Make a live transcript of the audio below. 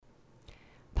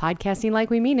Podcasting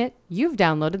like we mean it, you've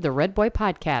downloaded the Redboy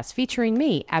Podcast featuring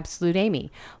me, Absolute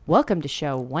Amy. Welcome to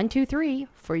show 123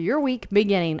 for your week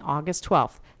beginning August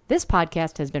 12th. This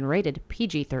podcast has been rated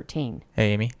PG-13.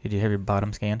 Hey, Amy, did you have your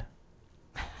bottom scanned?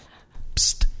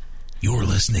 Psst. You're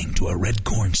listening to a Red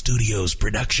Corn Studios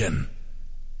production.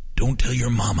 Don't tell your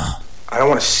mama. I don't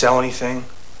want to sell anything,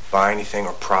 buy anything,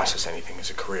 or process anything as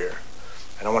a career.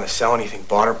 I don't want to sell anything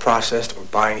bought or processed, or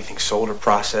buy anything sold or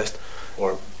processed,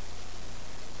 or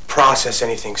process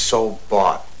anything sold,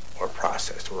 bought, or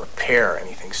processed, or repair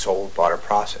anything sold, bought, or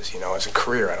processed. You know, as a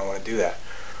career, I don't want to do that.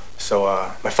 So,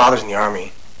 my father's in the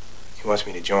Army. He wants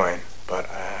me to join, but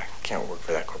I can't work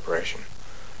for that corporation.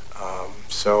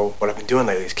 So what I've been doing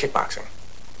lately is kickboxing.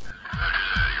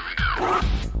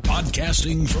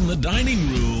 Podcasting from the dining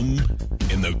room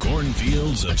in the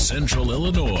cornfields of central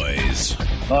Illinois.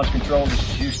 Launch control, this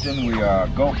is Houston. We are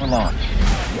go for launch.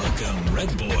 Welcome,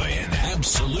 Redboy and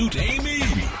Absolute Amy.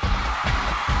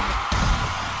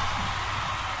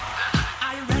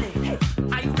 Are you ready? Hey,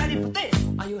 are you ready for this?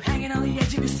 Are you hanging on the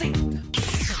edge of your seat?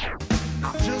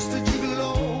 I'm just a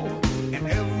gigolo, and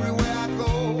everywhere I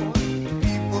go,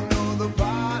 people know the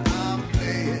part I'm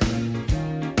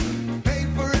playing. Paid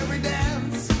for every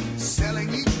dance, selling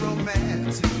each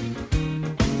romance.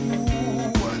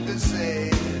 Ooh, what they say.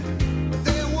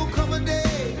 There will come a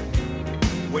day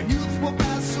when youth will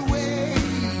pass away.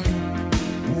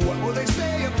 What will they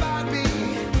say about me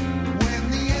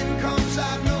when the end comes?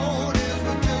 I know there's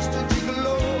no just a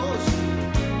gigolo's.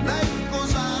 Life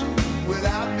goes on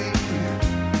without me.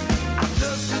 I'm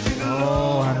just a gigolo.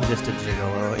 Oh, I'm just a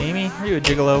gigolo. Amy, are you a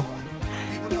gigolo?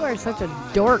 You are such a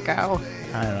dorko.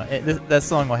 I don't know. That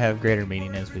song will have greater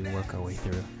meaning as we work our way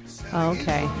through.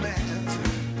 Okay.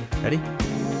 Ready?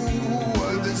 Ooh,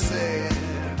 what they say.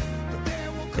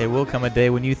 There will come a day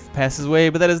when youth passes away,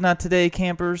 but that is not today,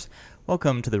 campers.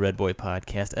 Welcome to the Redboy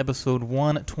Podcast, episode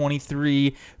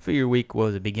 123 for your week. What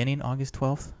was it, beginning August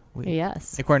 12th?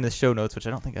 Yes. According to the show notes, which I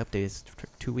don't think updates for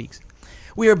 2 weeks.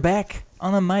 We are back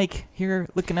on the mic here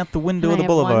looking out the window And of the I have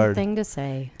boulevard. one thing to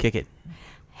say. Kick it.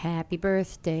 Happy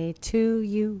birthday to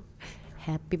you.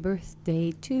 Happy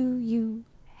birthday to you.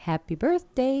 Happy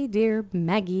birthday, dear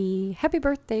Maggie. Happy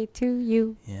birthday to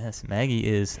you. Yes, Maggie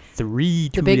is 3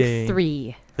 The today. big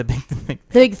three. The big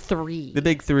Big three. The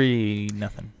big three,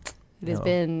 nothing. It has No.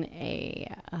 been a,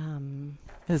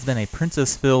 It has been a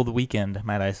princess-filled weekend,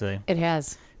 might I say. it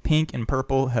has Pink and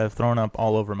purple have thrown up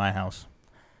all over my house.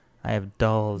 I have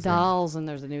dolls. dolls, and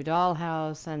there's a new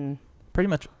dollhouse, and Pretty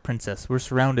much princess. We're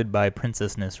surrounded by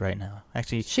princessness right now.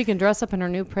 Actually, she can dress up in her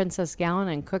new princess gown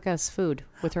and cook us food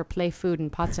with her play food in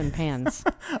pots and pans.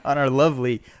 on our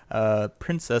lovely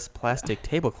princess plastic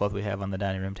tablecloth we have on the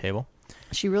dining room table.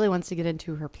 She really wants to get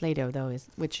into her Play-Doh, though,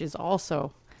 which is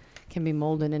also can be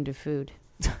molded into food.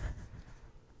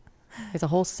 It's a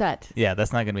whole set. Yeah,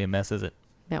 that's not going to be a mess, is it?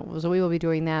 Now, so we will be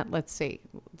doing that. Let's see.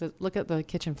 Look at the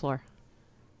kitchen floor.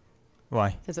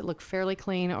 Why? Does it look fairly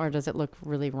clean, or does it look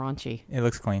really raunchy? It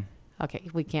looks clean. Okay,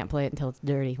 we can't play it until it's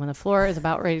dirty. When the floor is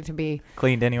about ready to be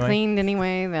Cleaned anyway? cleaned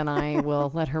anyway, then I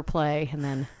will let her play, and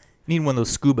then You need one of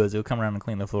those scubas. It'll come around and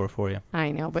clean the floor for you.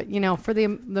 I know. But, for the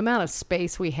amount of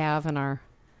space we have in our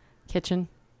kitchen,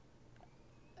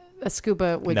 a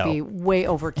scuba would No. be way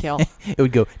overkill. It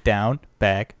would go down,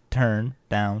 back, turn,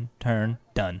 down, turn,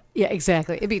 done. Yeah,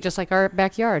 exactly. It'd be just like our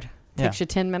backyard. Yeah. Takes you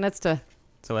 10 minutes to...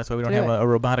 So that's why we don't Do have it. a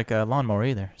robotic lawnmower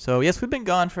either. So, yes, we've been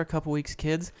gone for a couple weeks,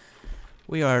 kids.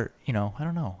 We are, I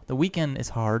don't know. The weekend is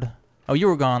hard. Oh, you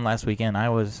were gone last weekend. I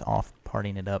was off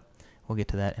partying it up. We'll get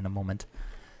to that in a moment.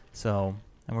 So,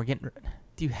 and we're getting...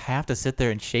 Do you have to sit there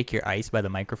and shake your ice by the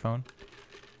microphone?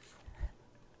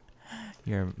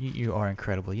 You are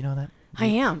incredible. You know that? I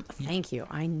am. Thank you.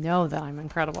 I know that I'm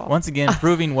incredible. Once again,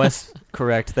 proving Wes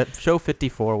correct. That show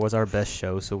 54 was our best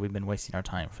show, so we've been wasting our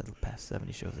time for the past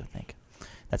 70 shows, I think.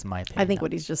 That's my opinion. I think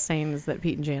what he's just saying is that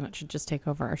Pete and Janet should just take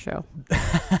over our show.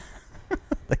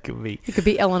 That could be It could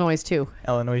be Illinois, too.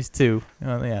 Illinois too.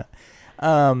 Oh, yeah.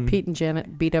 Pete and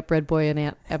Janet beat up Red Boy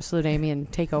and Absolute Amy and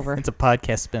take over. It's a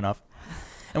podcast spinoff.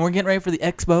 And we're getting ready for the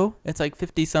expo. It's like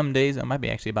 50-some days. It might be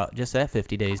actually about just at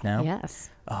 50 days now. Yes.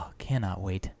 Oh, cannot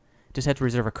wait. Just have to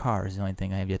reserve a car is the only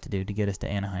thing I have yet to do to get us to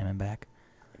Anaheim and back.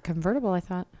 Convertible, I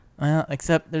thought. Well,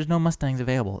 except there's no Mustangs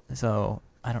available, so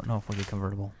I don't know if we'll get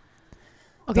convertible.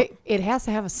 Okay, it has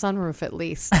to have a sunroof at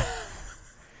least.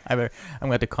 I'm going to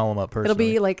have to call them up personally.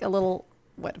 It'll be like a little,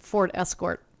 Ford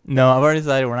Escort. No, I've already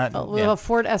decided we're not. We'll have a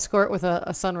Ford Escort with a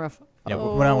sunroof. Yeah,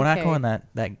 Oh, we're not okay. going that.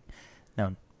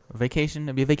 No, vacation.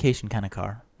 It'd be a vacation kind of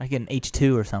car. I get an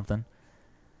H2 or something.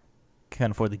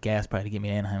 Can't afford the gas probably to get me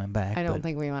to Anaheim and back. I don't but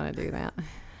think we want to do that.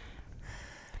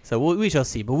 So we shall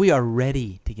see. But we are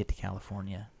ready to get to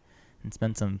California and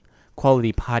spend some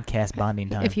quality podcast bonding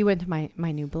time. If you went to my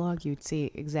new blog, you'd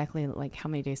see exactly like how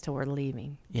many days till we're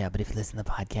leaving. Yeah, but if you listen to the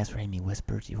podcast where Amy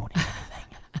whispers, you won't hear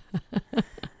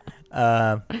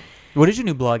anything. What is your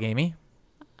new blog, Amy?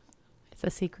 It's a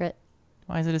secret.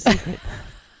 Why is it a secret?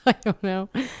 I don't know.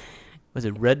 Was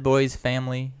it Redboy's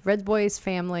Family? Redboy's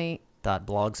Family.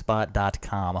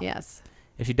 .blogspot.com. Yes.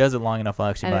 If she does it long enough, I'll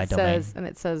actually buy a domain. And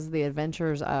it says The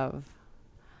Adventures of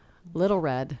Little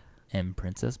Red And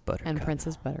Princess Buttercup. and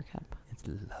Princess Buttercup. It's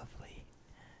lovely.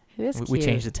 It is We cute.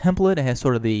 changed the template. It has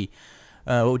sort of the,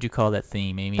 what would you call that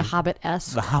theme, Amy? The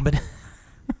Hobbit-esque. The Hobbit.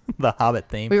 The Hobbit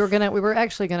theme. We were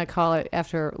actually gonna call it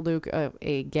after Luke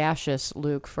a gaseous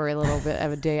Luke for a little bit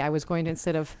of a day. I was going to,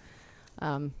 instead of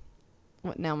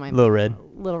what now my Little Red.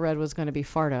 Little Red was going to be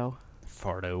Fardo.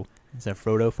 Fardo. Is that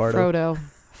Frodo?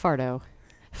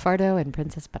 Fardo and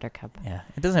Princess Buttercup. Yeah.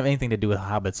 It doesn't have anything to do with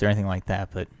hobbits or anything like that,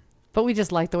 but But we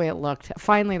just liked the way it looked.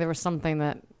 Finally, there was something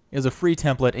that it was a free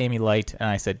template Amy liked, and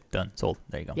I said, done, sold.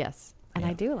 There you go. yes, and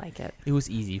I do like it. It was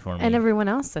easy for me. And everyone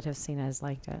else that has seen it has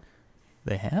liked it.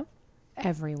 They have?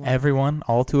 Everyone. Everyone?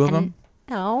 All two of them?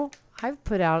 No, I've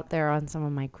put out there on some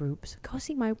of my groups. Go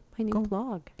see my new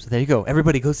blog. So there you go.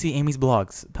 Everybody go see Amy's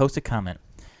blogs. Post a comment.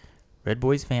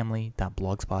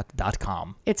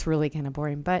 redboysfamily.blogspot.com. It's really kind of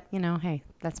boring, but hey,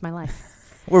 that's my life.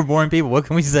 We're boring people. What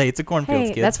can we say? It's a cornfields,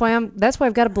 Hey, kid. that's why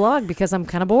I've got a blog, because I'm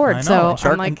kind of bored. I know. So and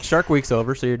Shark, I'm like, and Shark Week's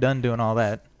over, so you're done doing all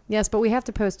that. yes, but we have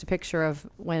to post a picture of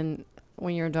when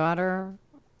your daughter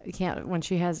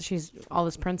she's all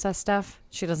this princess stuff.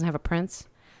 She doesn't have a prince,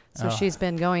 so she's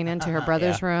been going into her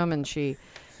brother's room, and she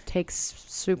takes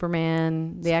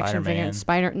Superman, the action figure,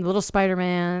 little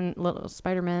Spider-Man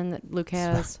that Luke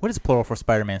has. What is plural for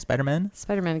Spider-Man? Spider-Man?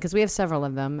 Spider-Man, because we have several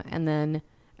of them, and then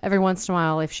every once in a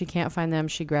while, if she can't find them,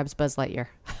 she grabs Buzz Lightyear.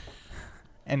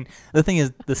 And the thing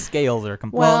is, the scales are...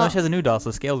 well, no, she has a new doll, so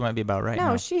the scales might be about right.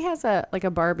 No, she has a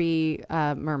Barbie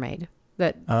mermaid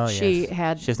that she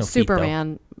had has no feet,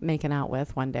 Superman making out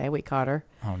with one day. We caught her.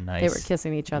 Oh, nice. They were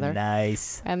kissing each other.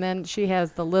 Nice. And then she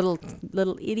has the little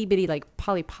itty bitty like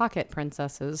Polly Pocket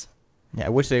princesses. Yeah, I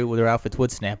wish their outfits would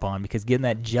snap on, because getting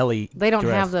that jelly They don't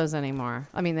dress, have those anymore.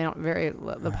 I mean, they don't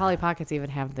the Polly Pockets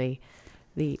even have the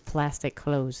plastic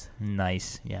clothes.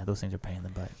 Nice. Yeah, those things are pain in the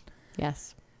butt.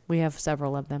 Yes. We have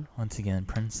several of them. Once again,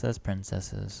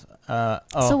 princesses.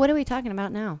 So what are we talking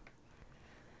about now?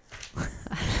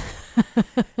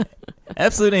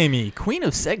 Absolute Amy, queen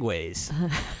of segues.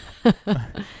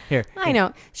 Here. I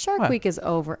know. Shark What? Week is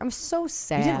over. I'm so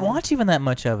sad. You didn't watch even that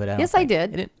much of it. Yes, I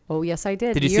did. Oh, yes, I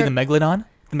did. Did you see the Megalodon?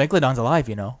 The Megalodon's alive,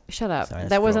 Shut up. Sorry, that's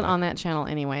that wasn't throwback. on that channel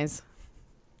anyways.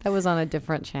 That was on a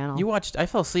different channel. You watched... I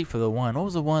fell asleep for the one. What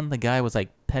was the one? The guy was like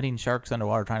petting sharks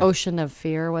underwater trying to... Ocean of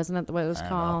Fear, wasn't it what it was I don't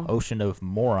called? know, Ocean of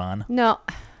Moron. No.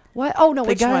 What? Oh, no, The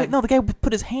which guy, one? No, the guy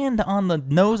put his hand on the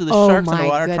nose of the Oh, sharks my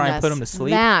underwater goodness. trying to put him to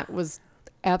sleep. That was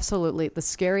absolutely the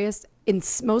scariest,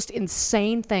 most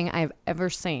insane thing I've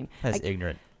ever seen. That's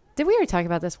ignorant. Did we already talk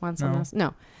about this once on No. this?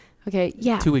 No. Okay,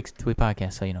 yeah. 2 weeks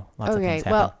podcast, so lots of Okay, things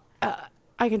happen. well,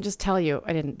 I can just tell you,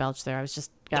 I didn't belch there. I was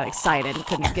just got excited and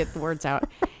couldn't get the words out.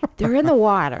 They're in the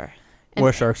water. And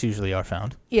where sharks usually are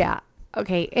found. yeah.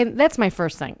 Okay, and that's my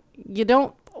first thing.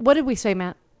 What did we say,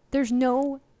 Matt? There's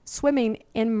no swimming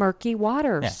in murky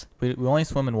waters. Yeah, we only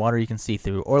swim in water you can see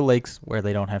through, or lakes where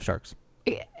they don't have sharks.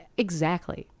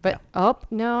 Exactly. But,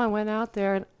 no, I went out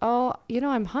there and,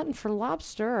 I'm hunting for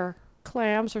lobster or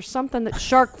clams or something that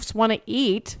sharks want to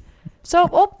eat.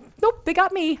 So, nope, they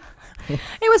got me. It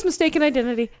was mistaken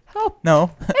identity. Oh,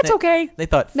 No. it's okay. They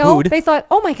thought No, food. they thought,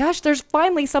 oh my gosh, there's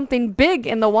finally something big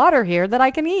in the water here that I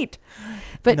can eat.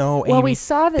 But no, well, Amy, we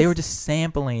saw this. They were just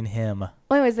sampling him. Well,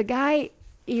 anyways, the guy,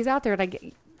 he's out there,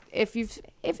 and if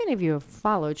any of you have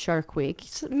followed Shark Week,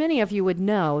 many of you would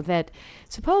know that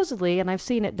supposedly, and I've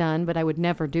seen it done, but I would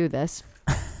never do this,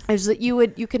 is that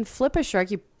you can flip a shark,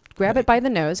 you grab it by the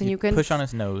nose, and you can push on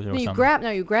his nose or something. you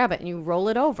grab it and you roll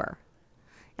it over,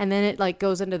 and then it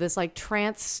goes into this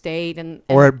trance state, and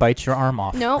or it bites your arm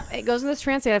off. no, it goes in this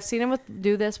trance state. I've seen them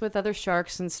do this with other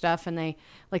sharks and stuff, and they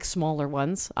smaller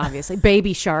ones, obviously,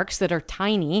 baby sharks that are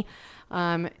tiny,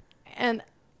 and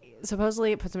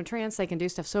supposedly it puts them in trance. They can do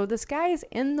stuff. So this guy's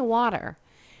in the water,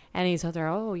 and he's out there.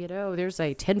 Oh, there's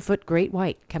a 10-foot great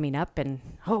white coming up, and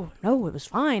oh no, it was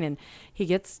fine. And he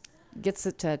gets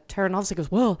it to turn off. So he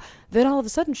goes, well, then all of a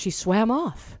sudden she swam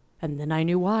off, and then I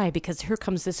knew why, because here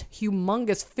comes this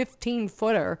humongous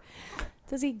 15-footer.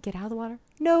 Does he get out of the water?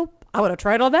 Nope. I would have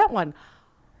tried on that one.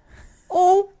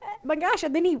 Oh my gosh!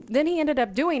 And then he ended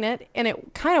up doing it, and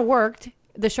it kind of worked.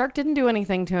 The shark didn't do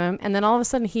anything to him, and then all of a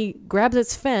sudden he grabs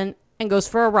its fin and goes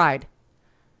for a ride.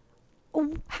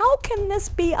 how can this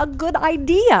be a good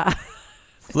idea?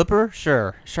 Flipper,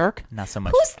 sure. Shark, not so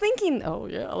much. Who's thinking, oh,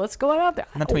 yeah, let's go out there?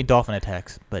 Not too many dolphin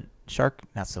attacks, but shark,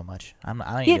 not so much.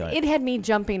 I ain't doing It had me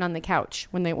jumping on the couch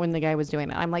when the guy was doing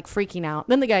it. I'm like freaking out.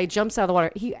 Then the guy jumps out of the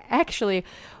water. He actually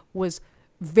was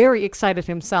very excited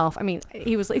himself. I mean,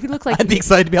 he looked like I'd be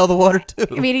excited to be out of the water, too.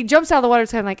 I mean, he jumps out of the water.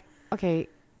 It's kind of like, okay,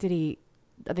 are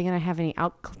they going to have any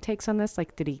outtakes on this?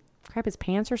 Like, did he crap his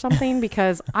pants or something?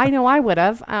 Because I know I would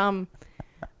have.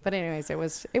 But anyways, it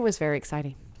was very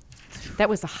exciting. That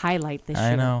was the highlight this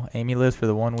year. I know. Amy lives for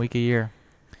the 1 week a year.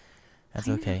 That's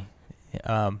okay.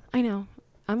 I know.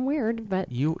 I'm weird, but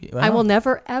I I will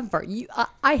never, ever.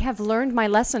 I have learned my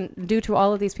lesson due to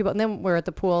all of these people. And then we're at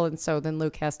the pool, and so then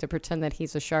Luke has to pretend that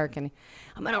he's a shark, and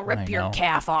I'm going to rip your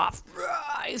calf off.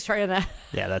 He's trying to.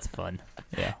 Yeah, that's fun.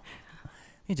 Yeah.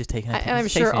 He's just taking it. And I'm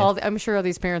sure all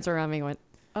these parents around me went,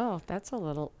 oh, that's a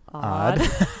little odd.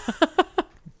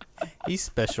 He's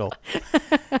special.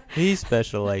 He's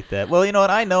special like that. Well, you know what?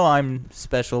 I know I'm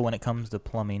special when it comes to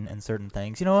plumbing and certain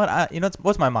things. You know what?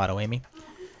 What's my motto, Amy?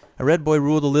 A red boy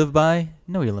rule to live by: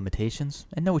 know your limitations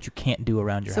and know what you can't do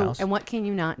around your house. And what can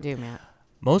you not do, Matt?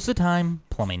 Most of the time,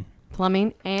 plumbing.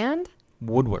 Plumbing and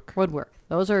woodwork.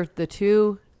 Those are the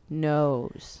two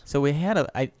no's. So we had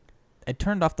I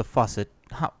turned off the faucet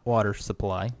hot water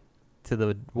supply to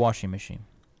the washing machine,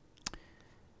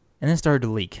 and then it started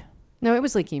to leak. No, it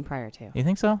was leaking prior to. You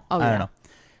think so? Oh, I don't know.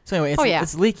 So anyway,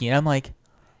 it's leaking. And I'm like,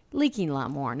 leaking a lot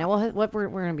more. Now, we're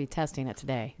going to be testing it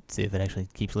today. See if it actually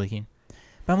keeps leaking.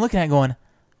 But I'm looking at it going,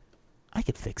 I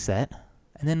could fix that.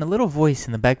 And then a little voice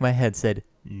in the back of my head said,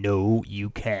 no, you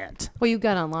can't. Well, you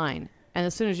got online, and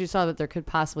as soon as you saw that there could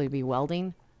possibly be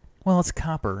welding. Well, it's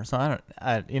copper, so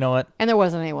you know what? And there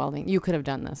wasn't any welding. You could have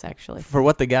done this, actually. For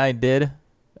what the guy did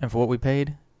and for what we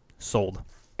paid, sold.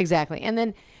 Exactly. And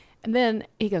then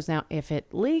he goes, now, if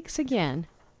it leaks again,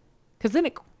 because then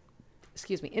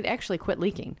it actually quit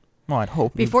leaking. Well, I'd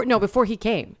hope. Before he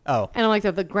came. Oh. And I'm like,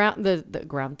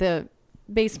 the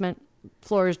basement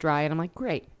floor is dry, and I'm like,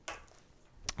 great.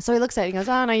 So he looks at it, he goes,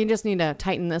 oh, no, you just need to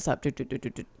tighten this up.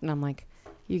 And I'm like,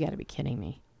 you got to be kidding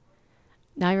me.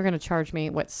 Now you're going to charge me,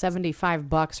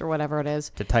 $75 or whatever it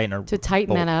is. To tighten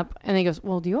that up. And he goes,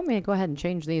 well, do you want me to go ahead and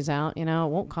change these out? It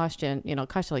won't cost you,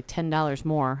 cost you like $10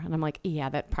 more. And I'm like, yeah,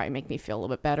 that'd probably make me feel a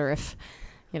little bit better if,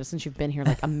 since you've been here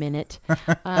like a minute.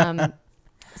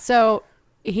 So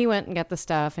he went and got the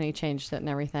stuff, and he changed it and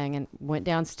everything, and went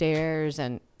downstairs,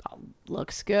 and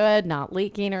looks good, not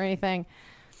leaking or anything.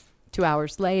 2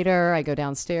 hours later, I go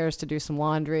downstairs to do some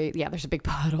laundry. Yeah, there's a big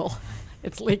puddle.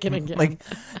 It's leaking again.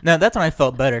 Now that's when I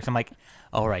felt better, because I'm like,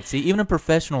 all right, see, even a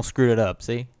professional screwed it up,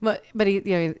 see? But he,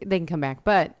 they can come back.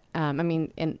 But,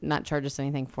 and not charge us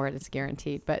anything for it. It's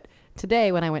guaranteed. But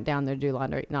today, when I went down there to do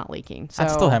laundry, not leaking. So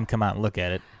I'd still have him come out and look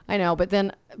at it. I know, but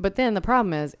then the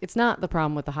problem is, it's not the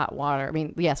problem with the hot water. I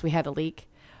mean, yes, we had a leak,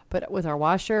 but with our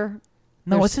washer.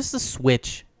 No, it's just the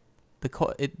switch.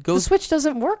 The switch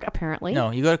doesn't work, apparently.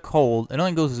 No, you got a cold. It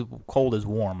only goes as cold as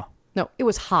warm. No, it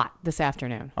was hot this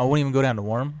afternoon. Oh, it wouldn't even go down to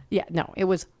warm? Yeah, no, it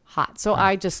was hot. So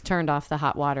I just turned off the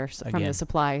hot water from the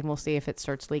supply, and we'll see if it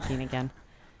starts leaking again.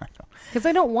 Because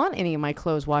I don't want any of my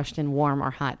clothes washed in warm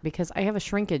or hot, because I have a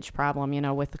shrinkage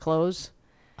problem, with the clothes.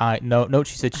 No,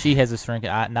 she said she has a shrinkage,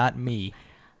 not me.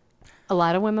 A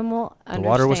lot of women will understand. The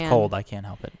water was cold. I can't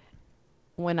help it.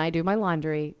 When I do my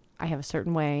laundry, I have a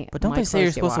certain way. But don't they say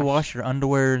you're supposed to wash your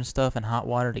underwear and stuff in hot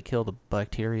water to kill the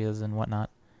bacterias and whatnot?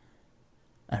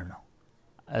 I don't know.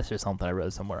 That's just something I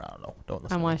read somewhere. I don't know. Don't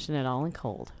listen. I'm washing it all in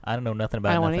cold. I don't know nothing about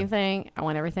it. I don't want anything. I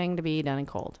want everything to be done in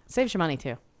cold. Saves you money,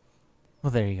 too.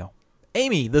 Well, there you go.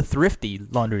 Amy, the thrifty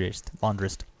laundrist.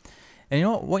 And you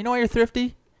know why you're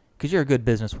thrifty? Because you're a good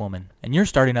businesswoman, and you're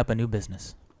starting up a new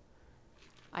business.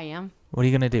 I am. What are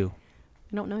you going to do?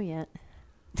 I don't know yet.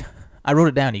 I wrote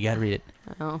it down. You got to read it.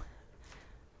 Oh.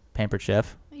 Pampered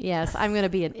Chef. Yes, I'm going to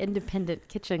be an independent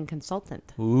kitchen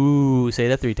consultant. Ooh, say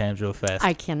that 3 times real fast.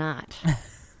 I cannot.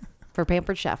 For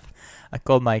Pampered Chef. I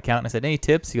called my accountant. I said, any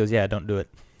tips? He goes, yeah, don't do it.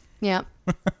 Yeah.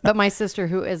 But my sister,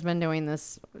 who has been doing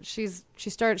this, she's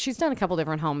done a couple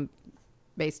different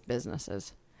home-based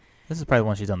businesses. This is probably the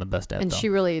one she's done the best at, and though. she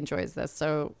really enjoys this.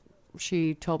 So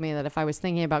she told me that if I was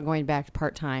thinking about going back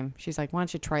part-time, she's like, why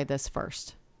don't you try this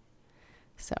first?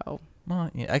 So...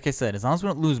 Well, yeah, like I said, as long as we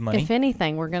don't lose money. If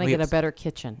anything, we're going to get a better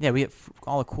kitchen. Yeah, we get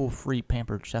all the cool free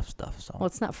Pampered Chef stuff. So. Well,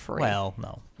 it's not free. Well,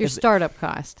 no. Your startup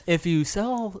cost. If you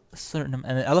sell certain...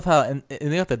 And I love how... And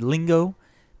they got the lingo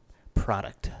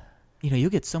product.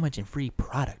 You'll get so much in free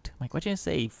product. I'm like, why'd you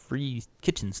say free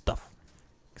kitchen stuff?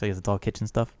 Because I guess it's all kitchen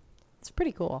stuff. It's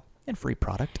pretty cool. And free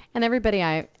product. And everybody,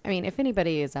 I mean, if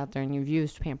anybody is out there and you've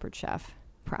used Pampered Chef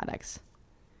products.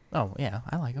 Oh, yeah,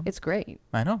 I like them. It's great.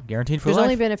 I know, guaranteed for There's life.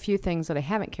 only been a few things that I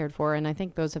haven't cared for, and I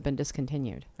think those have been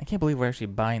discontinued. I can't believe we're actually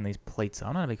buying these plates.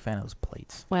 I'm not a big fan of those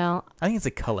plates. Well, I think it's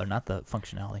the color, not the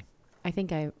functionality. I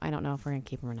think I don't know if we're going to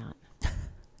keep them or not.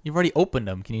 You've already opened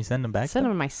them. Can you send them back? Send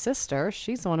them to my sister.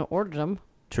 She's the one who ordered them.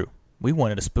 True. We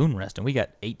wanted a spoon rest, and we got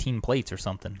 18 plates or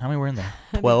something. How many were in there?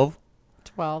 12?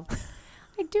 12.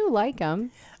 I do like them.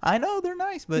 I know, they're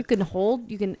nice, but...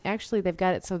 They've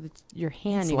got it so that your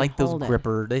hand, it's you like can those hold it.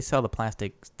 gripper. They sell the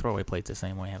plastic throwaway plates the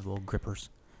same way. Have little grippers.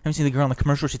 Haven't you seen the girl in the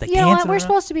commercial? She's like, You know what? dancing We're around.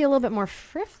 supposed to be a little bit more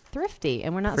thrifty,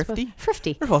 and we're not Thrifty?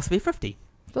 Thrifty. We're supposed to be thrifty.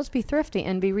 Supposed to be thrifty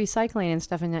and be recycling and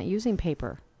stuff and not using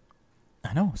paper.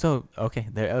 I know. So, okay.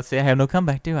 Let's see, I have no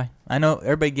comeback, do I? I know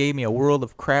everybody gave me a world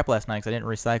of crap last night because I didn't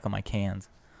recycle my cans.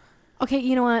 Okay,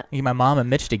 you know what? I get my mom and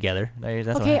Mitch together. That's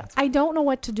what Okay, happens. I don't know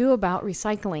what to do about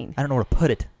recycling. I don't know where to put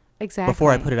it. Exactly.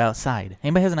 Before I put it outside.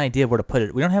 Anybody has an idea of where to put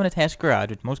it? We don't have an attached garage,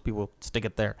 which most people stick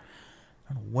it there.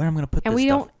 I don't know where I'm going to put And this we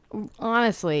stuff.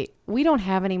 honestly, we don't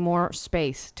have any more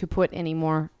space to put any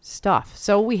more stuff.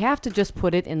 So we have to just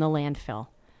put it in the landfill.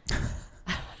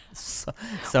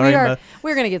 Sorry,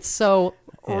 We're going to get so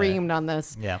Yeah. reamed on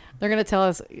this. Yeah. They're going to tell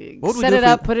us, would we set do it if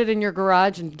up, we- put it in your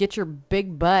garage, and get your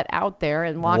big butt out there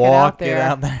and walk Walk it out there. it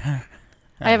out there.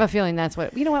 I have a feeling that's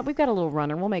what... You know what? We've got a little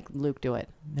runner. We'll make Luke do it.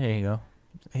 There you go.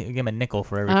 Hey, give him a nickel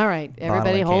for every All right. bottle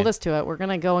Everybody and hold can. us to it. We're going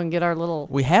to go and get our little...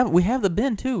 We have the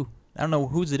bin, too. I don't know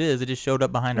whose it is. It just showed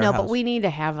up behind our No, house. but we need to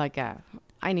have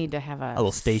I need to have a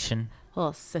little station.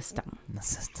 little system. The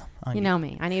system. Oh, You know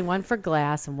me. I need one for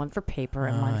glass and one for paper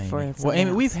and one for... Well, something Amy,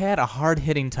 else. we've had a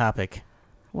hard-hitting topic.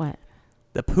 What?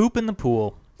 The poop in the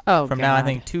pool. Oh, From God. now, I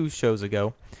think 2 shows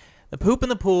ago. The poop in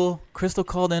the pool. Crystal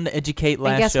called in to educate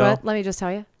last And guess show. what? Let me just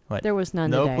tell you. What? There was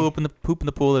none No today. poop in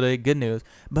the pool today. Good news.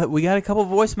 But we got a couple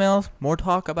voicemails. More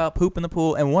talk about poop in the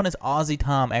pool. And one is Aussie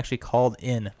Tom actually called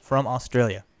in from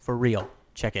Australia. For real.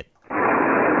 Check it.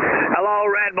 Hello,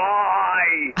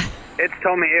 Redboy. It's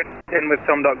Tommy in with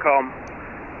Tom.com.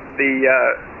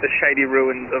 The shady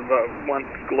ruins of a once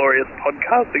glorious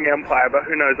podcasting empire, but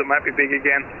who knows, it might be big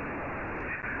again.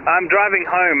 I'm driving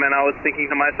home and I was thinking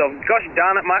to myself, gosh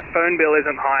darn it, my phone bill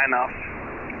isn't high enough.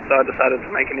 So I decided to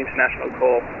make an international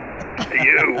call to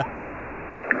you.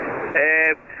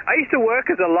 I used to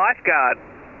work as a lifeguard.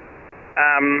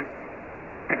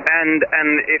 And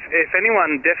if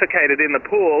anyone defecated in the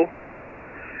pool,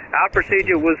 our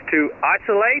procedure was to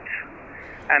isolate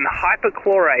and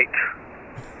hyperchlorate.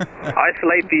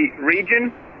 Isolate the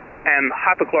region and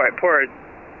hyperchlorate. Pour a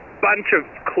bunch of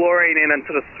chlorine in and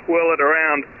sort of swirl it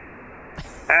around.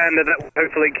 And that will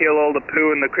hopefully kill all the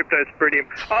poo and the cryptosporidium.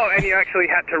 Oh, and you actually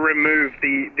had to remove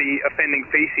the offending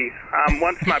feces.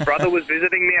 Once my brother was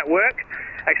visiting me at work.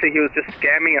 Actually, he was just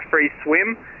scamming a free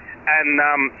swim. And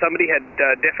somebody had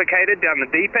defecated down the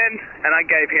deep end. And I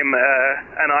gave him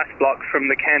an ice block from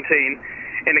the canteen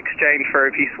in exchange for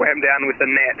if he swam down with a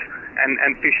net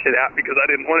and fished it out because I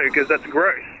didn't want to because that's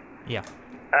gross. Yeah.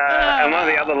 And one of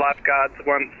the other lifeguards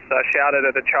once shouted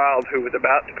at a child who was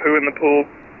about to poo in the pool.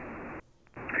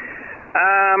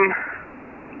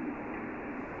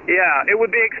 Yeah, it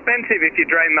would be expensive if you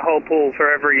drained the whole pool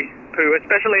for every poo,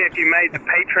 especially if you made the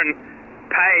patron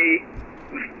pay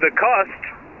the cost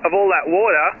of all that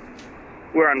water.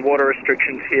 We're on water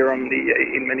restrictions here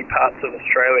in many parts of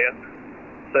Australia,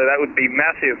 so that would be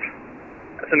massive.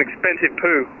 That's an expensive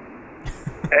poo.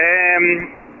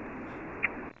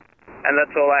 And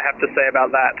that's all I have to say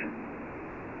about that.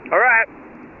 All right,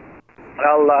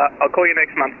 I'll call you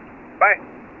next month. Bye.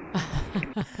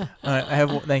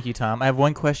 Thank you, Tom. I have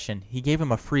one question. He gave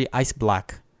him a free ice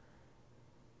block.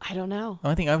 I don't know. The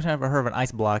only thing I've ever heard of an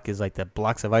ice block is like the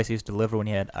blocks of ice you used to deliver when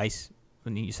you had ice.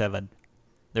 When you used to have the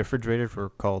refrigerators were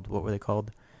called. What were they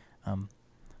called?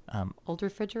 Old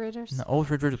refrigerators? The old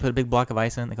refrigerator put a big block of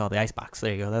ice in it. They call it the ice box.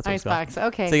 There you go. That's what it's called. Icebox.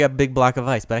 Okay. So you got a big block of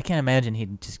ice, but I can't imagine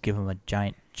he'd just give him a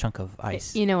giant chunk of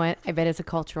ice. You know what? I bet it's a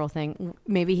cultural thing.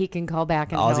 Maybe he can call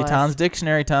back and Aussie tell Tom's us.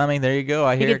 dictionary, Tommy. There you go.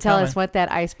 I He hear could it tell coming. us what that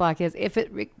ice block is. If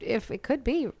it could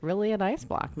be really an ice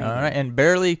block. Maybe. All right, and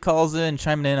Barely calls in,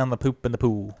 chiming in on the poop in the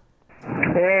pool.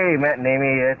 Hey, Matt and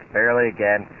Amy, it's Barely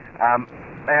again.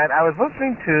 And I was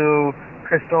listening to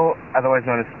Crystal, otherwise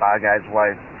known as Spa Guy's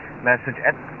wife, message,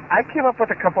 and I came up with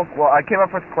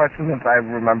questions and I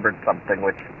remembered something,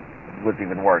 which was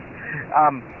even worse.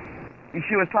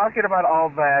 She was talking about all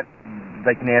that,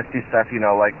 like, nasty stuff,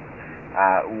 like,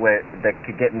 that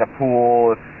could get in the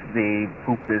pool if the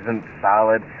poop isn't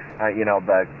solid,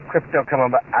 the crypto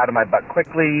coming out of my butt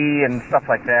quickly and stuff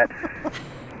like that.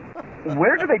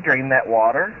 Where do they drain that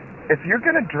water? If you're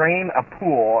going to drain a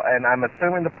pool, and I'm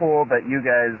assuming the pool that you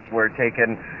guys were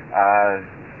taking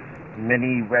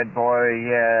mini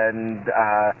Redboy and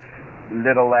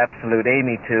little Absolute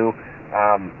Amy to,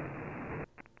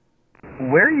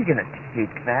 where are you going to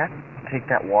take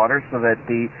that water so that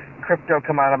the crypto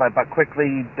come out of my butt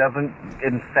quickly, doesn't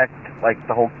infect like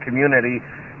the whole community,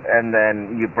 and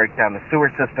then you break down the sewer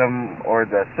system or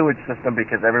the sewage system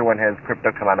because everyone has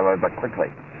crypto come out of my butt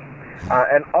quickly.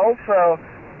 And also,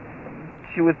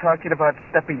 she was talking about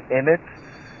stepping in it.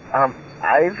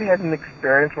 I've had an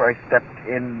experience where I stepped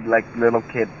in like little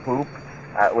kid poop,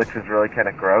 which was really kind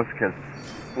of gross because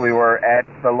we were at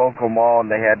the local mall and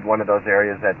they had one of those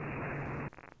areas that's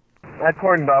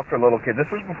cordoned off for little kids. This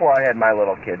was before I had my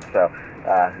little kids, so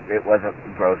it wasn't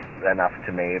gross enough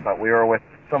to me. But we were with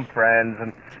some friends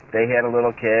and they had a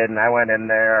little kid, and I went in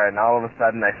there, and all of a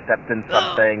sudden I stepped in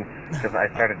something because I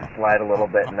started to slide a little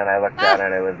bit, and then I looked down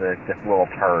and it was this little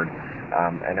turd,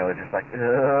 and it was just like,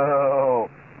 oh.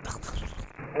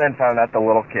 And then found out the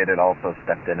little kid had also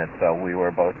stepped in it, so we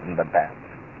were both in the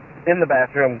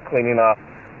bathroom cleaning off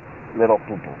little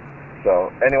poo-poo.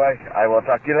 So anyway, I will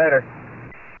talk to you later.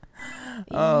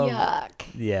 Yuck.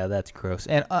 Yeah, that's gross.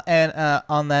 And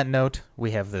on that note,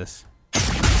 we have this.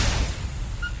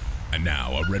 And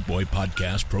now, a Redboy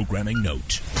Podcast programming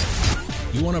note.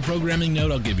 You want a programming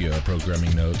note? I'll give you a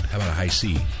programming note. How about a high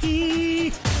C?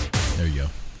 There you go.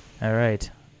 All right.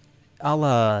 I'll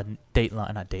not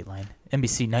Dateline,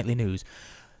 NBC Nightly News.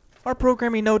 Our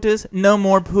programming note is no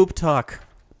more poop talk.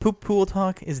 Poop pool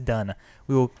talk is done.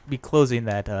 We will be closing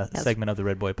that segment of the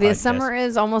Redboy Podcast. The summer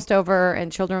is almost over,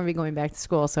 and children will be going back to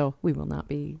school, so we will not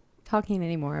be talking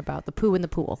anymore about the poo in the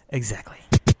pool. Exactly.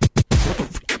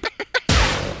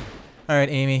 All right,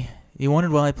 Amy, you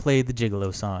wondered why I played the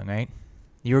Gigolo song, right?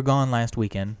 You were gone last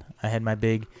weekend. I had my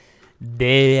big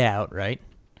day out, right?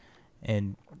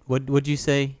 And what'd you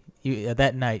say?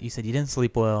 That night, you said you didn't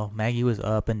sleep well. Maggie was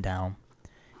up and down.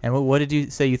 And what did you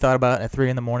say you thought about at 3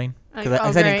 in the morning?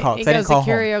 Because I didn't call. He goes to home.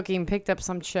 karaoke and picked up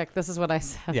some chick. This is what I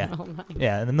said. Yeah, in the middle of the night.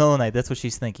 Yeah, in the middle of the night. That's what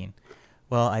she's thinking.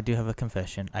 Well, I do have a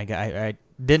confession. I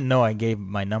didn't know I gave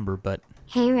my number, but...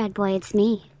 Hey, Redboy, it's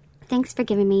me. Thanks for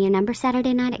giving me your number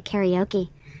Saturday night at karaoke.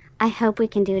 I hope we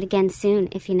can do it again soon,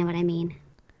 if you know what I mean.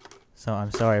 So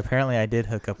I'm sorry. Apparently, I did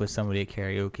hook up with somebody at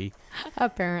karaoke.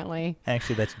 Apparently.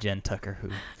 Actually, that's Jen Tucker who...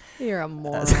 You're a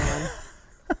moron.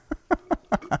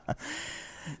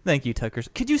 Thank you, Tucker.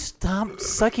 Could you stop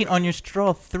sucking on your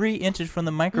straw 3 inches from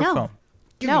the microphone?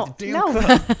 No. People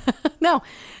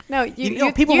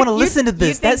want to listen to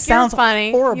this. That sounds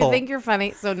funny. horrible. You think you're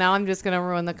funny, so now I'm just going to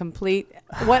ruin the complete,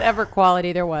 whatever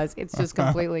quality there was. It's just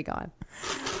completely gone.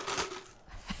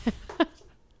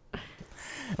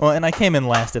 Well, and I came in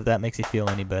last, if that makes you feel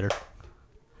any better.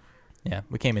 Yeah,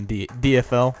 we came in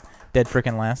DFL, dead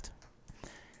frickin' last.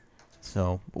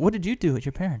 So, what did you do at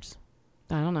your parents'?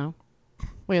 I don't know.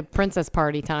 We had princess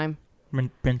party time.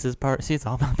 Princess party. See, it's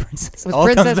all about princess.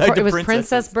 It was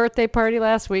princess birthday party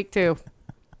last week, too.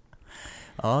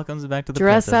 All comes back to the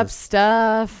dress up princesses.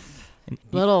 Stuff,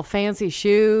 little fancy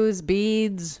shoes,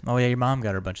 beads. Oh, yeah, your mom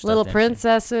got her a bunch of little stuff. Little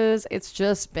princesses.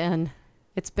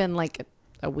 It's been like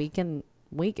a week and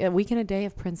a day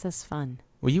of princess fun.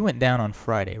 Well, you went down on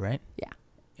Friday, right? Yeah.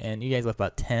 And you guys left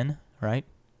about 10, right?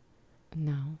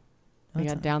 No. We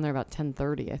got down there about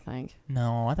 10:30, I think.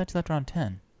 No, I thought you left around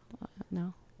 10.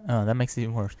 No. Oh, that makes it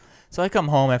even worse. So I come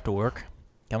home after work,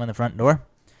 come in the front door.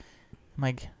 I'm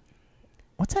like,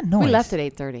 what's that noise? We left at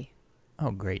 8:30.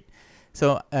 Oh, great.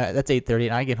 So that's 8:30,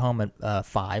 and I get home at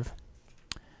 5,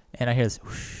 and I hear this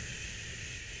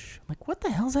whoosh. I'm like, what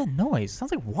the hell's that noise?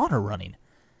 Sounds like water running.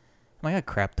 I'm like, a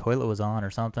crap toilet was on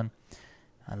or something.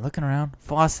 I'm looking around.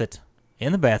 Faucet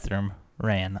in the bathroom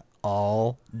ran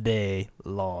all day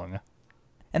long.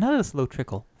 And not a slow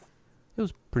trickle. It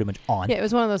was pretty much on. Yeah, it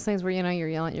was one of those things where, you're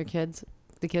yelling at your kids.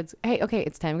 The kids, hey, okay,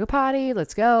 it's time to go potty.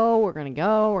 Let's go. We're going to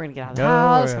go. We're going to get out of the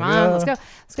house. Come on, let's go.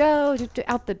 Let's go.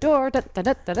 Out the door. Da, da,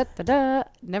 da, da, da, da, da.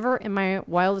 Never in my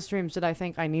wildest dreams did I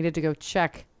think I needed to go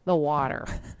check the water.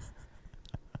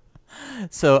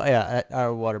 So, yeah,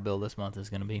 our water bill this month is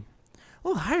going to be a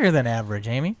little higher than average,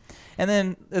 Amy. And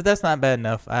then, if that's not bad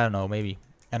enough, I don't know, maybe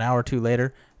an hour or two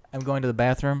later, I'm going to the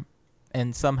bathroom,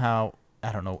 and somehow,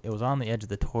 I don't know, it was on the edge of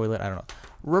the toilet. I don't know.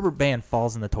 Rubber band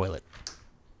falls in the toilet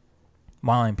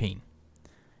while I'm peeing.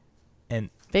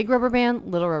 And big rubber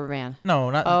band, little rubber band.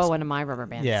 No, not. Oh, one of my rubber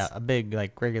bands. Yeah, a big,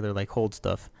 regular, hold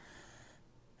stuff.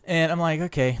 And I'm like,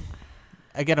 okay.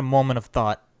 I get a moment of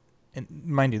thought. And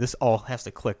mind you, this all has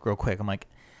to click real quick. I'm like,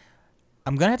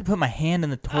 I'm going to have to put my hand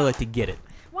in the toilet to get it.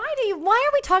 Why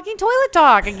are we talking toilet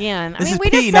talk again? This is we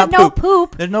pee, just said not no poop.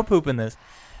 poop. There's no poop in this.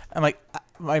 I'm like,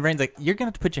 my brain's like, you're going to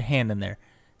have to put your hand in there.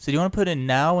 So do you want to put it in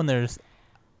now when there's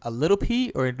a little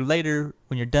pee or later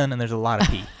when you're done and there's a lot of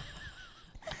pee.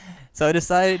 So I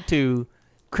decided to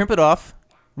crimp it off,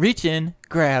 reach in,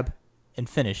 grab, and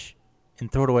finish,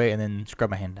 and throw it away, and then scrub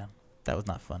my hand down. That was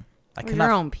not fun. I could Your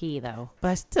not, own pee, though.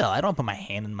 but I don't put my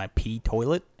hand in my pee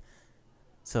toilet.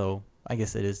 So I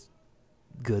guess it is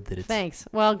good that it's... Thanks.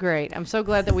 Well, great. I'm so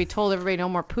glad that we told everybody no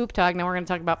more poop talk. Now we're going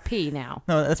to talk about pee now.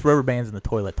 No, that's rubber bands in the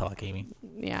toilet talk, Amy.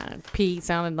 Yeah, pee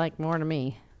sounded like more to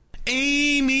me.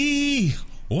 Amy,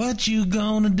 what you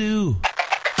gonna do?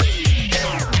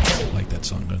 Like that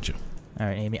song, don't you? All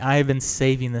right, Amy. I've been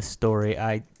saving this story.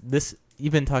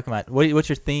 You've been talking about... What's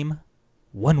your theme?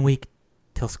 1 week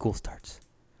till school starts.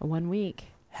 1 week.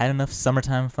 Had enough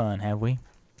summertime fun, have we?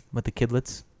 With the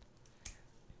kidlets?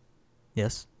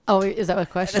 Yes. Oh, is that a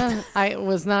question? I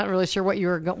was not really sure what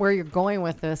where you're going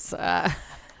with this.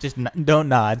 Just don't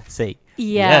nod. Say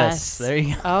yes. There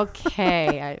you go.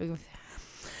 Okay.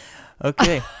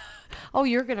 Okay. Oh,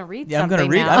 you're gonna read Yeah, I'm something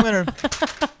gonna read.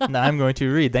 now. I'm going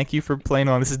to read. Thank you for playing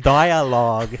along. This is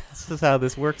dialogue. This is how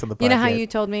this works on the podcast. You know how you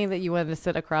told me that you wanted to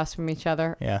sit across from each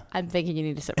other? Yeah. I'm thinking you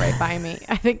need to sit right by me.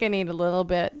 I think I need a little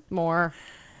bit more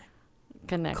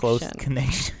connection. Close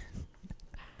connection.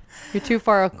 You're too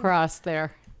far across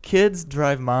there. Kids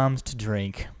drive moms to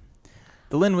drink.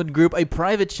 The Linwood Group, a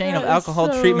private chain of That is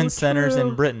alcohol so treatment centers true.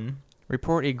 in Britain,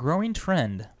 report a growing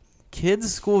trend.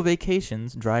 Kids' school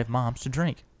vacations drive moms to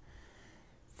drink.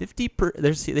 They've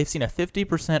seen a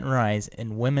 50% rise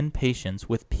in women patients,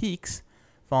 with peaks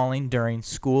falling during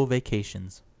school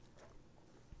vacations.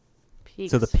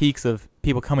 Peaks. So the peaks of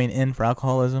people coming in for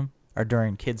alcoholism are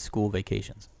during kids' school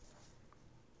vacations.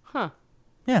 Huh.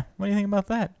 Yeah, what do you think about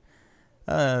that?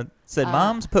 Said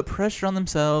moms put pressure on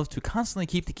themselves to constantly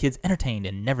keep the kids entertained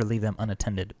and never leave them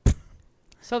unattended.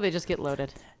 So they just get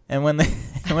loaded. And when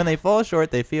they fall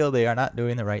short, they feel they are not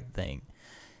doing the right thing,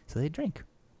 so they drink.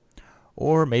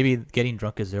 Or maybe getting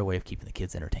drunk is their way of keeping the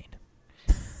kids entertained.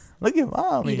 Look at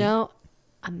mom. You know,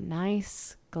 a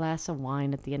nice glass of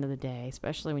wine at the end of the day,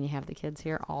 especially when you have the kids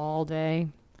here all day.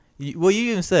 You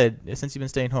even said, since you've been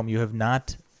staying home, you have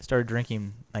not started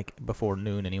drinking like before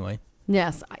noon anyway.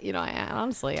 Yes,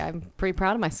 honestly, I'm pretty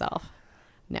proud of myself.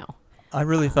 No. I've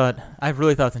really thought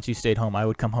since you stayed home, I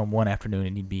would come home one afternoon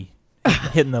and you'd be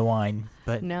hitting the wine.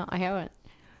 But No, I haven't.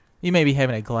 you may be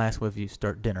having a glass with you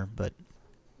start dinner, but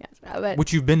Yes,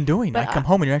 what you've been doing. I come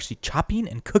home and you're actually chopping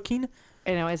and cooking.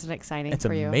 I know, isn't it exciting It's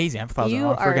for you? amazing. I thought I was in the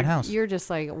wrong friggin' house. You're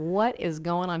just like, what is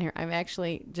going on here? I've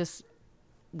actually just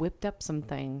whipped up some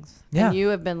things. Yeah. And you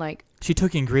have been like... She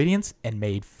took ingredients and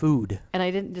made food. And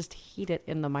I didn't just heat it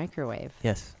in the microwave.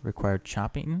 Yes, required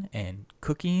chopping and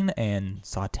cooking and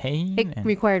sautéing. It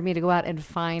required me to go out and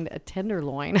find a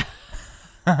tenderloin.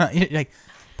 You're like,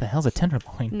 the hell's a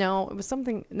tenderloin? No, it was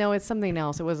something... No, it's something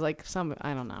else. It was like some...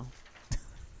 I don't know.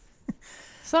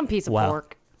 Some piece of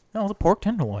pork. No, it was a pork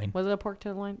tenderloin. Was it a pork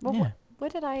tenderloin? Well, Yeah.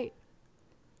 what did I...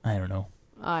 I don't know.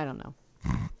 I don't know.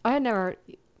 I had never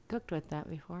cooked with that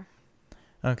before.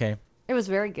 Okay. It was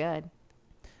very good.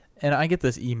 And I get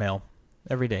this email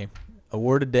every day, a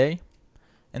word a day,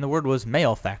 and the word was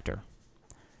male factor.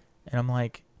 And I'm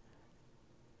like,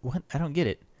 what? I don't get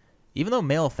it. Even though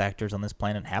male factors on this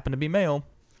planet happen to be male,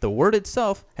 the word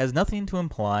itself has nothing to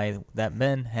imply that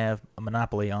men have a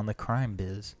monopoly on the crime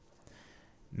biz.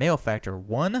 Male factor,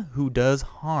 one who does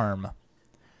harm.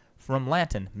 From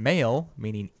Latin, male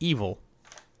meaning evil.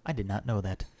 I did not know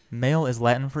that. Male is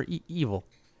Latin for evil.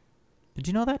 Did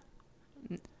you know that?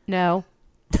 No.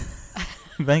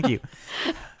 Thank you.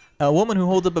 A woman who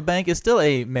holds up a bank is still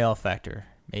a male factor.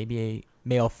 Maybe a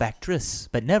male factress,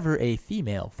 but never a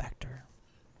female factor.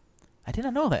 I did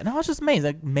not know that. And I was just amazed.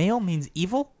 Like, male means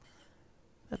evil?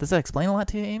 Does that explain a lot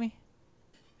to you, Amy?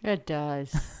 It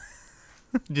does.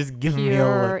 Just give me a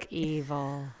Pure look.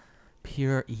 evil.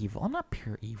 Pure evil. I'm not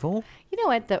pure evil. You know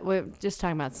what? That we're just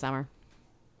talking about summer.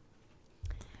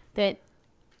 That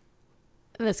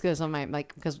and this goes on my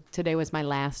because today was my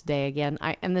last day again.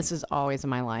 And this is always in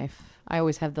my life. I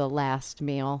always have the last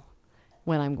meal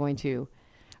when I'm going to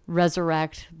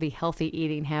resurrect the healthy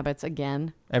eating habits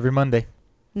again. Every Monday.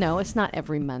 No, it's not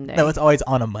every Monday. No, it's always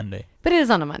on a Monday. But it is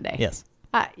on a Monday. Yes.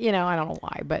 I don't know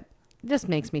why, but it just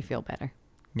makes me feel better.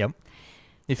 Yep.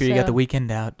 If you got the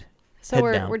weekend out, so head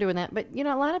we're down. we're doing that. But a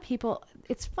lot of people.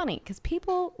 It's funny because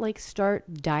people start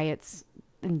diets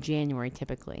in January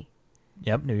typically.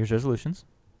 Yep. New Year's resolutions.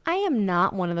 I am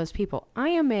not one of those people.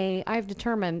 I've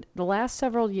determined the last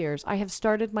several years I have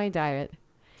started my diet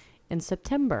in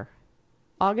September.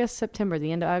 September,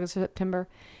 the end of August, September.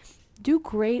 Do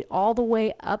great all the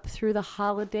way up through the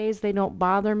holidays. They don't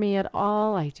bother me at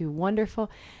all. I do wonderful.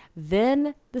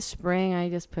 Then the spring, I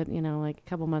just put, like a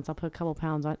couple months, I'll put a couple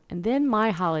pounds on. And then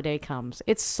my holiday comes.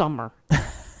 It's summer.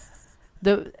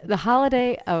 The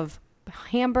holiday of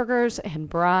hamburgers and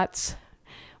brats,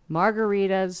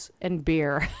 margaritas, and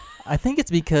beer. I think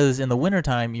it's because in the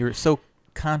wintertime, you're so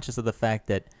conscious of the fact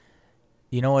that,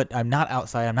 you know what, I'm not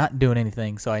outside, I'm not doing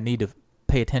anything, so I need to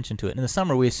pay attention to it. In the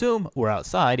summer, we assume we're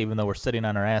outside, even though we're sitting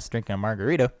on our ass drinking a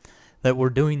margarita, that we're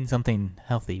doing something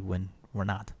healthy when we're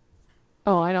not.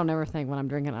 Oh, I don't ever think when I'm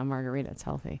drinking a margarita it's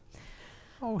healthy.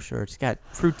 Oh, sure. It's got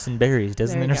fruits and berries,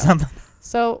 doesn't There it, you or go. something?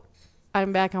 So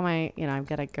I'm back on my, I've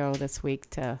got to go this week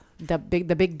to the big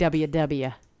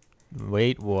WW.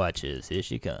 Weight Watchers. Here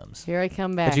she comes. Here I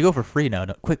come back. But you go for free now.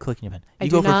 Quit clicking your pen. I You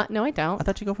do go for not. No, I don't. I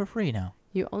thought you go for free now.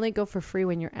 You only go for free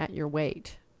when you're at your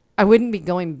weight. I wouldn't be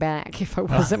going back if I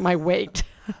wasn't my weight.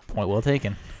 Point well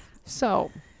taken.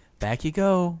 So Back you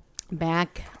go.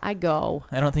 back I go.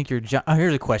 I don't think you're...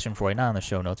 here's a question for you, not on the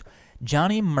show notes.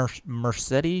 Johnny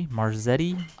Marzetti?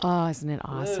 Oh, isn't it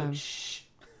awesome?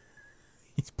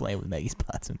 He's playing with Maggie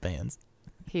Spots and Pans.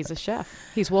 He's a chef.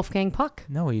 He's Wolfgang Puck.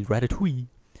 No, he's Ratatouille.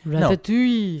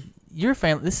 Ratatouille. Your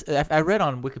family... This I read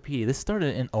on Wikipedia. This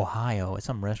started in Ohio at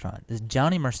some restaurant. This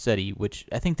Johnny Marzetti, which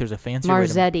I think there's a fancy...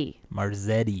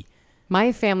 Marzetti.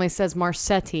 My family says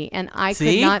Marsetti, and I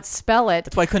See? could not spell it.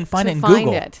 That's why I couldn't find it in find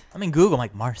Google. it. I'm in Google. I'm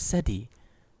like, Marzetti.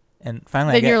 And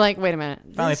finally Then you're like, wait a minute.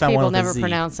 finally These found one people with a never Z.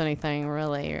 pronounce anything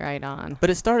really right on. But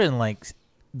it started in like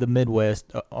the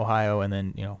Midwest, Ohio, and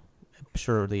then,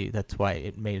 surely that's why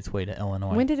it made its way to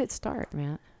Illinois. When did it start,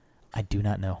 Matt? I do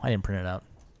not know. I didn't print it out.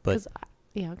 But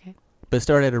Yeah, okay. But it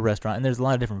started at a restaurant, and there's a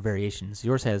lot of different variations.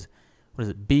 Yours has, what is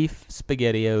it, beef,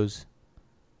 SpaghettiOs.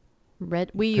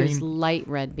 We use light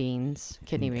red beans,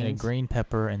 kidney and a beans. green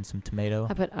pepper and some tomato.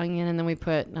 I put onion, and then we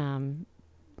put It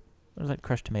was like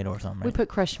crushed tomato or something, right? we put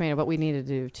crushed tomato, but we need to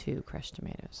do 2 crushed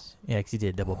tomatoes. Yeah, because you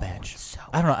did a double batch. So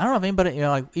I don't know if anybody,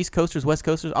 like East Coasters, West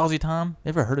Coasters, Aussie Tom,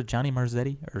 ever heard of Johnny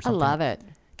Marzetti or I something? love it.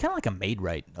 Kind of like a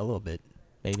Maid-Rite, a little bit.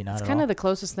 Maybe not It's at kind all. of the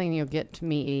closest thing you'll get to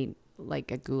me eat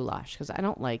like a goulash, because I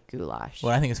don't like goulash.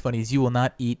 What I think is funny is you will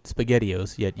not eat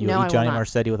SpaghettiOs, yet you'll No, I eat will Johnny not.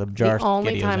 Marzetti with a jar The of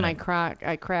only SpaghettiOs time in I it.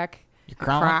 crack. You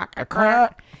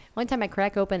crack. Only time I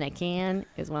crack open a can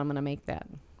is when I'm going to make that.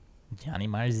 Johnny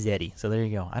Marzetti. So there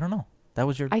you go. I don't know. That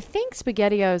was your... I think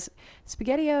SpaghettiOs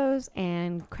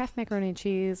and Kraft macaroni and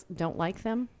cheese, don't like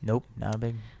them. Nope, not a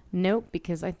big... Nope,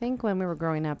 because I think when we were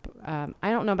growing up, I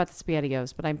don't know about the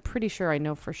SpaghettiOs, but I'm pretty sure I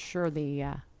know for sure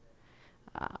the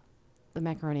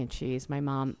macaroni and cheese. My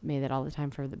mom made that all the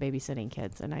time for the babysitting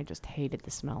kids, and I just hated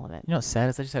the smell of it. You know what's sad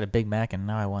is I just had a Big Mac, and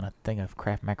now I want to think of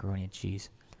Kraft macaroni and cheese.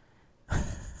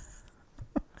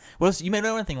 What else? You made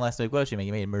another thing last week. What else you made?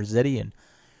 You made Marzetti, and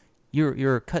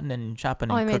you're cutting and chopping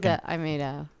and cooking. I made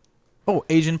a Oh,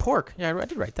 Asian pork. Yeah, I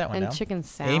did write that one and down. chicken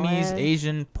salad. Amy's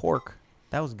Asian pork.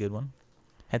 That was a good one.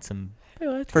 Had some...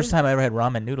 Oh, that's First good. time I ever had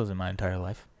ramen noodles in my entire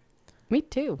life. Me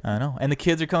too. I know. And the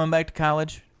kids are coming back to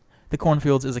college. The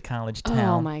Cornfields is a college town.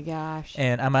 Oh my gosh.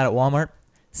 And I'm out at Walmart.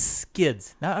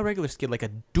 Skids. Not a regular skid, like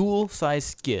a dual-size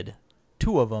skid.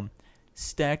 2 of them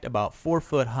stacked about 4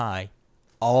 foot high.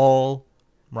 All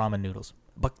ramen noodles.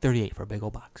 $1.38 for a big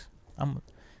old box.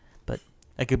 But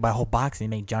I could buy a whole box and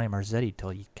make Johnny Marzetti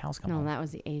till you cows come home. No, that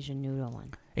was the Asian noodle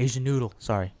one. Asian noodle.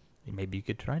 Sorry. Maybe you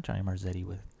could try Johnny Marzetti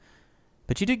with.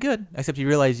 But you did good. Except you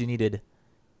realized you needed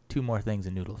 2 more things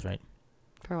in noodles, right?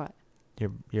 For what?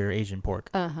 Your Asian pork.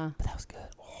 Uh-huh. But that was good.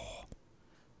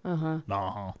 Uh-huh.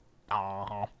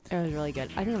 Uh-huh. It was really good.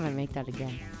 I think I'm going to make that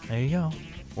again. There you go.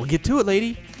 We'll get to it,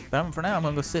 lady. But for now, I'm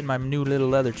going to go sit in my new little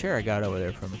leather chair I got over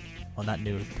there from... Well, not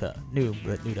new, but new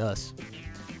to us.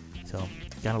 So,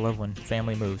 gotta love when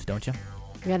family moves, don't you?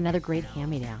 We got another great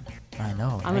hand-me-down. I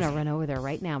know. I'm going to run over there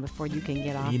right now before you can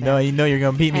get off You there. know you're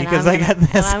going to beat me And because I'm I got gonna-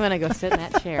 this. And I'm going to go sit in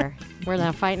that chair. We're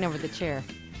now fighting over the chair.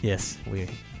 Yes,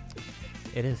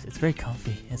 it is. It's very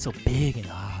comfy. It's so big and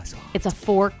so... It's a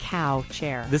 4-cow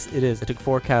chair. It is. I took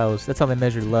 4 cows. That's how they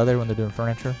measure leather when they're doing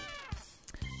furniture.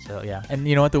 So, yeah. And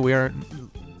you know what?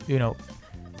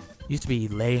 Used to be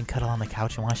lay and cuddle on the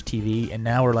couch and watch TV, and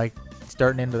now we're like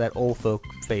starting into that old folk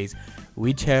phase.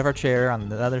 We each have our chair on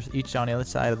the other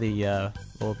side of the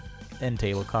little end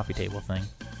table, coffee table thing.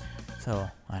 So,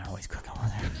 I don't know, he's cooking over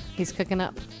there. He's cooking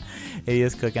up. He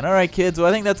is cooking. All right, kids. Well,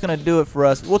 I think that's going to do it for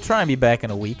us. We'll try and be back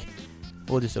in a week.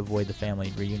 We'll just avoid the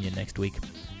family reunion next week.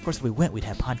 Of course, if we went, we'd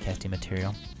have podcasting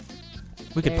material.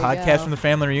 We could There you podcast go. from the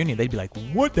family reunion. They'd be like,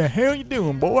 what the hell you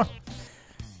doing, boy?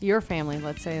 Your family,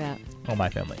 let's say that. Oh, my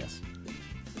family, yes.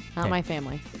 Not Okay. my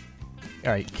family.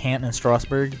 All right, Canton and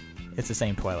Strasburg. It's the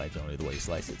same Twilight Zone, the way you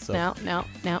slice it. So No. not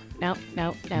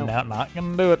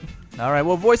going to do it. All right,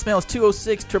 well, voicemail is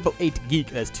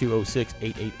 206-888-GEEK. That's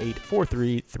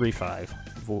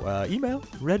 206-888-4335. Email,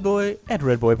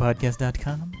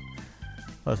 redboy@redboypodcast.com.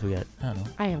 What else we got? I don't know.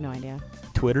 I have no idea.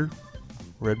 Twitter,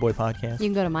 Redboy Podcast. You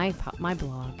can go to my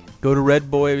blog. Go to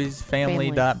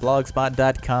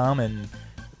redboysfamily.blogspot.com and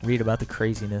read about the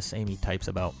craziness Amy types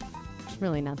about. It's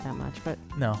really not that much, but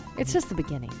No. it's just the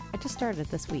beginning. I just started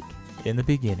it this week. In the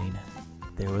beginning,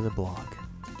 there was a blog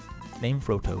named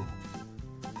Froto.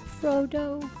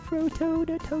 Frodo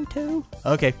da Toto.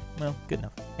 Okay, well, good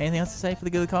enough. Anything else to say for the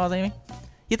good of the cause, Amy?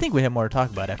 You'd think we'd have more to talk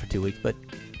about after 2 weeks, but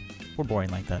we're boring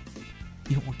like that.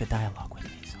 You don't work the dialogue with me,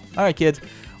 so. All right, kids.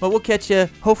 Well, we'll catch you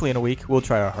hopefully in a week. We'll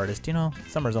try our hardest. You know,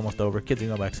 summer's almost over. Kids can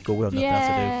go back to school. We'll have nothing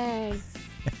else to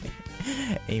do.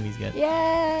 Amy's good.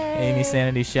 Yay! Amy's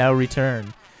sanity shall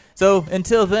return. So,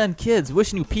 until then, kids,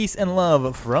 wishing you peace and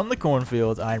love from the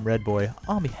cornfields. I'm Redboy.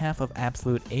 On behalf of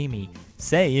Absolute Amy,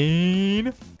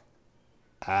 saying...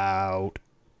 Out.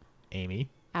 Amy.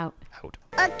 Out. Out.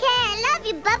 Okay, I love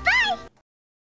you. Bye-bye.